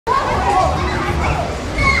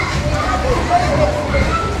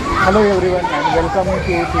Hello everyone and welcome to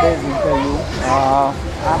today's interview.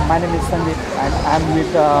 My name is Sandeep and I'm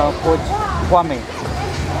with Coach Kwame,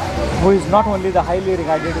 who is not only the highly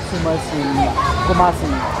regarded swimmers in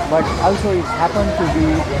Kumasi, but also is happened to be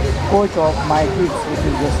coach of my kids, which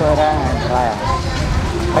is Yasora and Raya.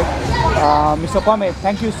 Right? Mr. Kwame,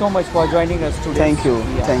 thank you so much for joining us today. Thank you.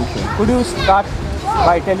 Yeah. Thank you. Could you start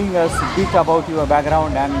by telling us a bit about your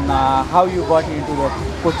background and how you got into the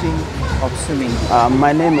coaching of swimming?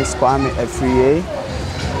 My name is Kwame.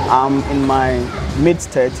 I'm in my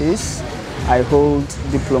mid-30s. I hold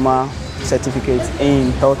diploma certificate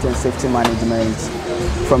in health and safety management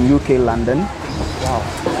from UK, London. Wow.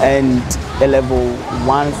 And a level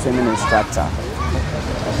 1 swimming instructor.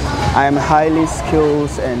 I am highly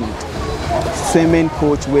skilled and swimming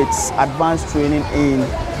coach with advanced training in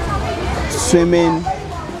swimming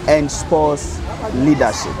and sports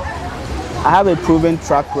leadership. I have a proven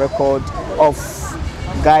track record of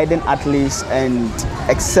guiding athletes and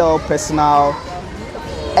excel personal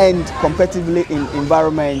and competitively in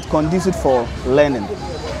environment conducive for learning.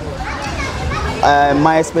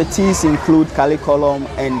 My expertise include curriculum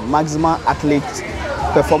and maximum athlete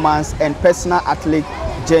performance and personal athlete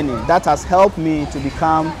journey that has helped me to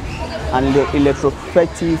become an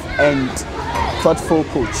electrospective and thoughtful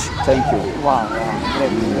coach. Thank you. Wow,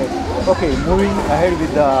 great. Okay, moving ahead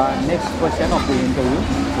with the next question of the interview.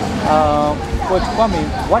 Coach Kwame,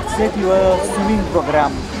 what set your swimming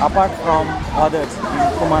program apart from others in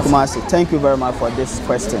Kumasi? Thank you very much for this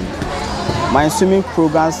question. My swimming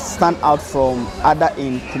programs stand out from other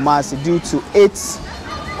in Kumasi due to its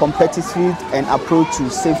competitive and approach to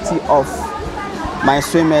safety of my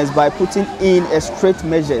swimmers by putting in a strict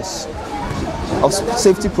measures of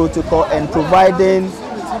safety protocol and providing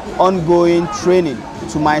ongoing training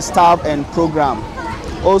to my staff and program,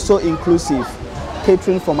 also inclusive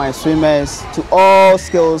catering for my swimmers to all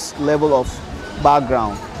skills level of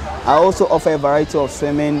background. I also offer a variety of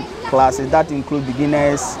swimming classes that include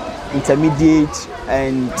beginners, intermediate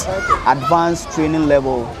and advanced training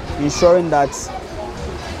level, ensuring that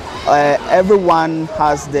everyone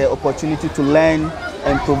has the opportunity to learn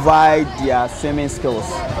and provide their swimming skills.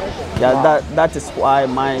 Yeah, wow. that is why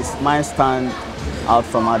mine stand out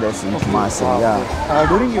from others in Kumasi. Wow. Yeah.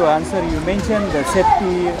 During your answer, you mentioned the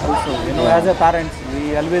safety also. As a parents,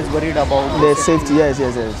 we always worried about the safety. Yes.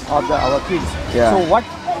 Of our kids. Yeah. So what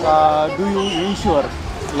do you ensure?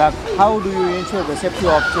 Like, how do you ensure the safety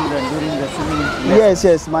of children during the swimming lesson? Yes.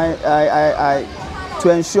 I to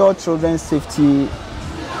ensure children's safety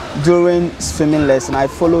during swimming lesson, I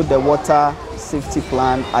follow the water safety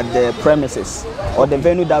plan at the premises or the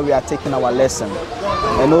venue that we are taking our lesson,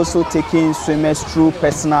 and also taking swimmers through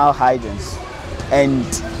personal hygiene and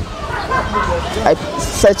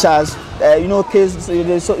such as cases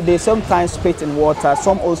they sometimes spit in water.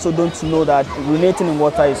 Some also don't know that urinating in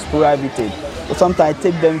water is prohibited. So sometimes I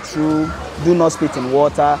take them through, do not spit in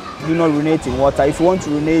water, do not urinate in water. If you want to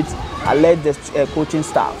urinate, alert the coaching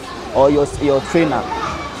staff or your trainer,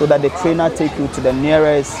 so that the trainer take you to the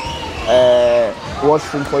nearest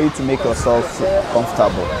washroom for you to make yourself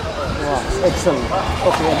comfortable. Wow, excellent.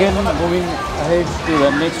 Okay, again moving ahead to the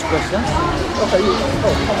next question.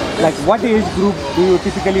 Like, what age group do you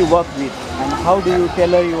typically work with, and how do you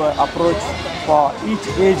tailor your approach for each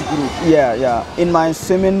age group? Yeah. In my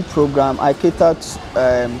swimming program, I cater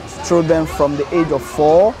to children from the age of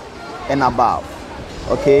 4 and above.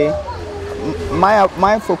 Okay,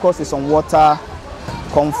 my focus is on water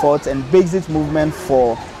comfort and basic movement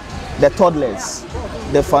for the toddlers.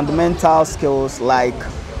 The fundamental skills like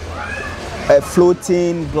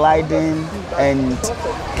floating, gliding, and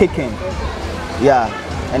kicking.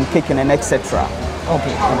 And etc.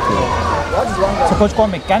 Okay. So, Coach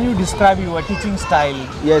Kwame, can you describe your teaching style?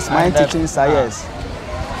 Yes, my teaching style. Yes.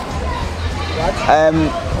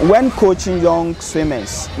 When coaching young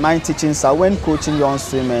swimmers, my teaching style. When coaching young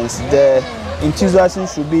swimmers, the enthusiasm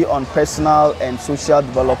should be on personal and social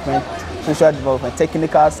development,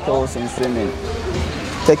 technical skills in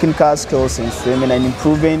swimming, and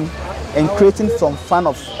improving and creating some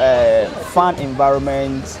fun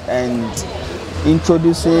environment and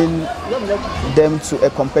introducing them to a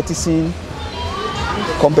competitions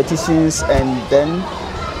and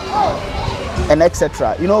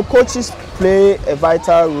etc. Coaches play a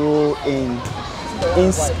vital role in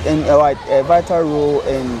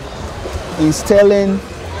instilling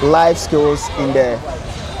life skills in the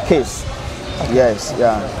kids. Yes,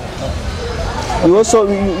 yeah. You also,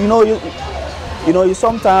 you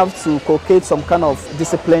sometimes have to cultivate some kind of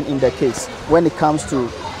discipline in the kids when it comes to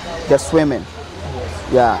the swimming.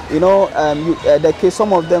 Yeah, the kids,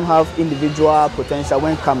 some of them have individual potential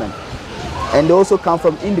when coming. and they also come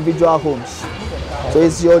from individual homes. So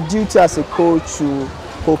it's your duty as a coach to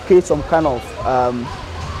inculcate some kind of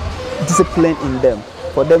discipline in them,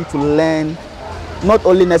 for them to learn, not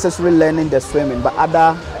only necessarily learning the swimming, but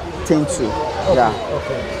other things too. Okay. Yeah.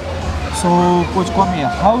 Okay. So, Coach Kwame,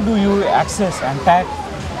 how do you access and track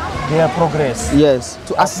their progress? Yes,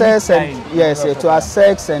 to assess and to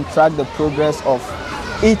assess and track the progress of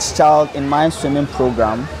each child in my swimming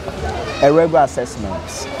program. A regular assessment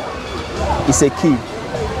is a key.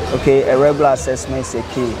 Okay, a regular assessment is a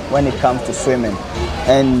key when it comes to swimming,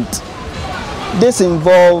 and this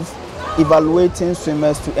involves evaluating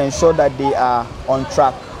swimmers to ensure that they are on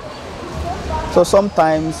track. So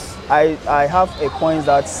sometimes I have a point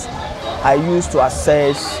that I use to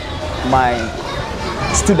assess my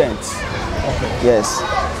students. Okay. Yes,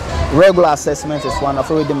 regular assessment is one.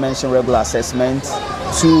 I've already mentioned regular assessment.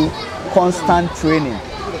 To constant training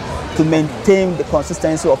to maintain the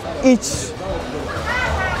consistency of each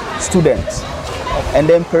student, and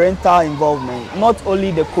then parental involvement. Not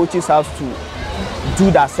only the coaches have to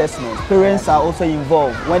do the assessment, parents are also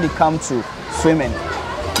involved when it comes to swimming.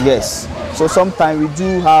 Yes, so sometimes we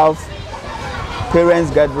do have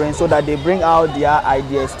parents gathering so that they bring out their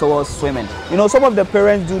ideas towards swimming. You know, some of the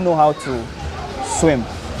parents do know how to swim,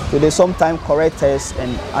 so they sometimes correct us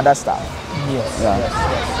and other stuff. Yes, Yeah. yes.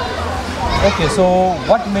 Okay, so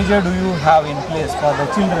what measure do you have in place for the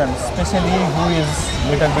children, especially who is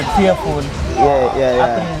little bit fearful,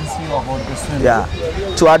 apprehensive about the swimming? Yeah,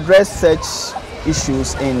 to address such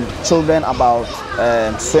issues in children about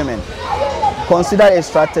swimming, consider a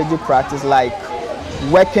strategy practice like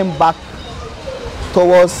working back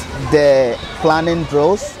towards the planning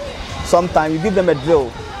drills. Sometimes you give them a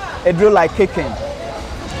drill like kicking.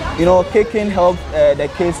 You know, kicking helps the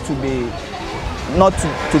kids to be not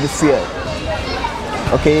to be feared.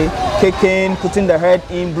 Okay, kicking, putting the head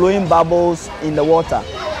in, blowing bubbles in the water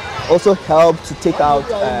also help to take out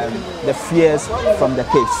the fears from the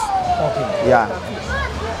kids. Okay. Yeah.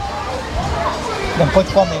 Then Coach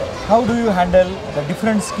Kwame, how do you handle the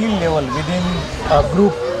different skill level within a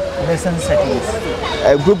group lesson settings?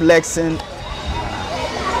 A group lesson,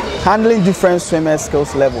 handling different swimmer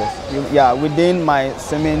skills levels. Within my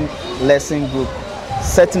swimming lesson group,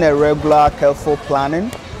 setting a regular, careful planning,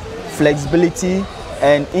 flexibility,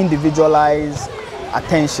 and individualized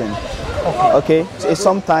attention. Okay. So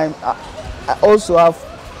sometimes I also have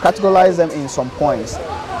categorized them in some points.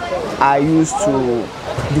 I used to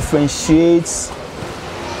differentiate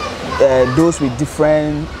those with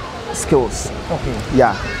different skills. Okay.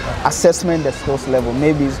 Yeah. Assessment the skills level.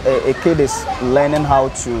 Maybe a kid is learning how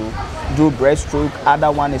to do breaststroke.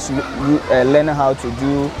 Other one is learning how to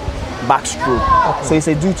do backstroke. Okay. So it's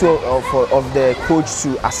a duty of the coach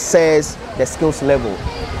to assess the skills level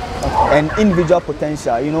and individual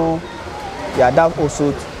potential. You know, that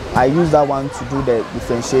also I use that one to do the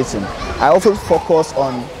differentiation. I also focus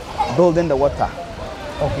on building the water,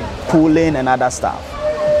 pooling and other stuff.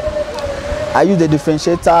 I use the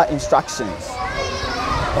differentiator instructions.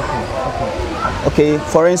 Okay.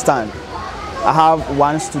 For instance, I have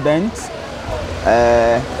one student,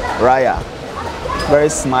 Raya, very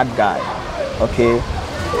smart guy. Okay,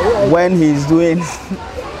 when he's doing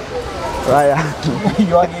Raya,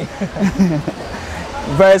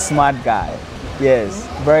 very smart guy. Yes,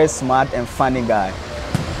 very smart and funny guy.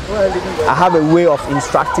 I have a way of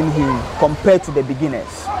instructing him compared to the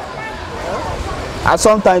beginners. I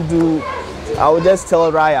sometimes I will just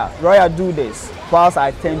tell Raya, do this, whilst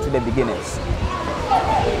I tend to the beginners.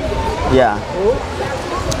 Yeah.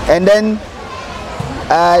 And then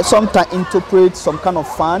sometimes interpret some kind of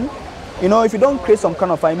fun. You know, if you don't create some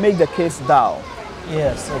kind of fun, make the kids dull.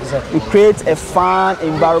 Yes, exactly. You create a fun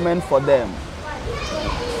environment for them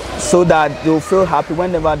so that they'll feel happy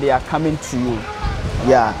whenever they are coming to you.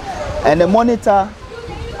 Yeah. And the monitoring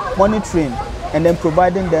and then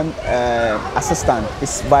providing them assistance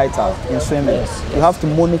is vital in swimming. Yes. You have to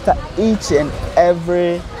monitor each and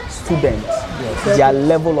every student, their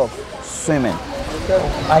level of swimming.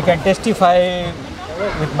 I can testify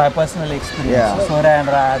with my personal experience. Yeah. Sora and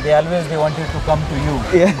Ra, they wanted to come to you.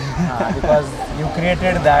 Yeah. Because you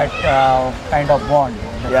created that kind of bond,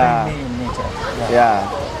 friendly in nature. Yeah.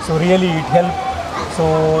 So really it helped.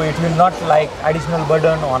 So it will not like additional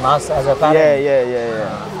burden on us as a parent.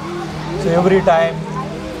 Yeah. So every time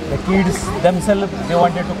the kids themselves, they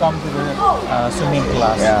wanted to come to the swimming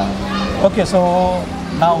class. Yeah. Okay, so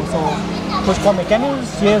now, Coach Kwame, can you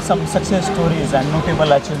share some success stories and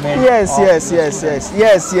notable achievements? Yes.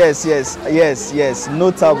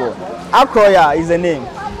 Notable. Akroya is the name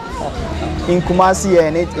in Kumasi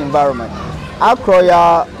and its environment.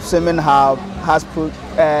 Akroya Swimming Hub has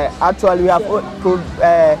actually we have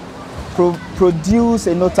produced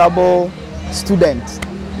a notable student.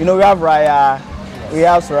 You know, we have Raya, we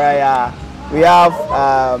have Soraya, we have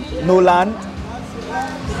Nolan,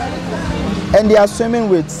 and they are swimming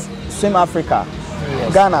with Swim Africa.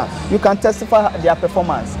 Yes. Ghana. You can testify their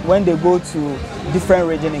performance when they go to different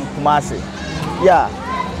regions in Kumasi. Yeah.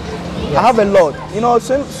 Yes. I have a lot. You know,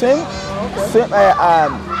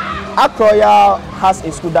 Akroya has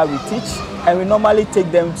a school that we teach, and we normally take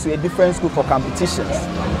them to a different school for competitions.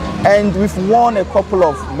 And we've won a couple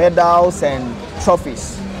of medals and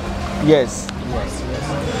trophies. Yes. Yes.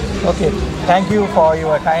 Okay. Thank you for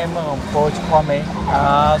your time, Coach Kwame.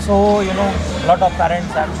 So, you know, a lot of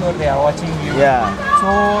parents, I'm sure they are watching you. Yeah.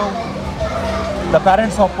 So, the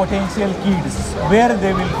parents of potential kids, where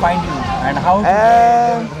they will find you and how they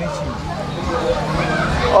will reach you?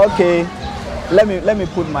 Okay. Let me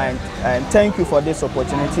put my thank you for this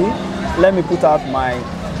opportunity. Let me put out my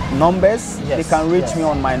numbers. Yes, they can reach me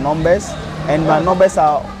on my numbers, and my numbers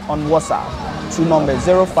are on WhatsApp. 2 numbers: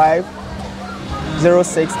 05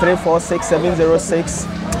 06 346 706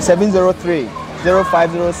 703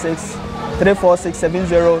 0506 346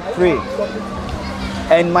 703,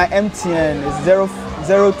 and my MTN is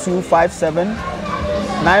 0257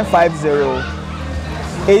 950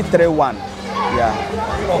 831. Yeah.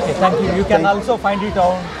 Okay, thank you. You can also find it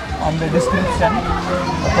on the description,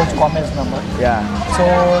 Coach Kwame's number. Yeah. So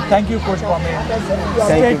thank you, Coach Kwame.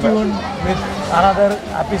 Stay tuned with another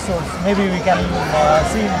episodes. Maybe we can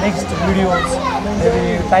see next videos,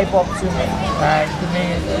 maybe type of swimming and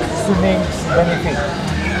swimming benefit.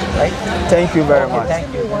 Right? Thank you very much.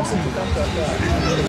 Thank you. See you.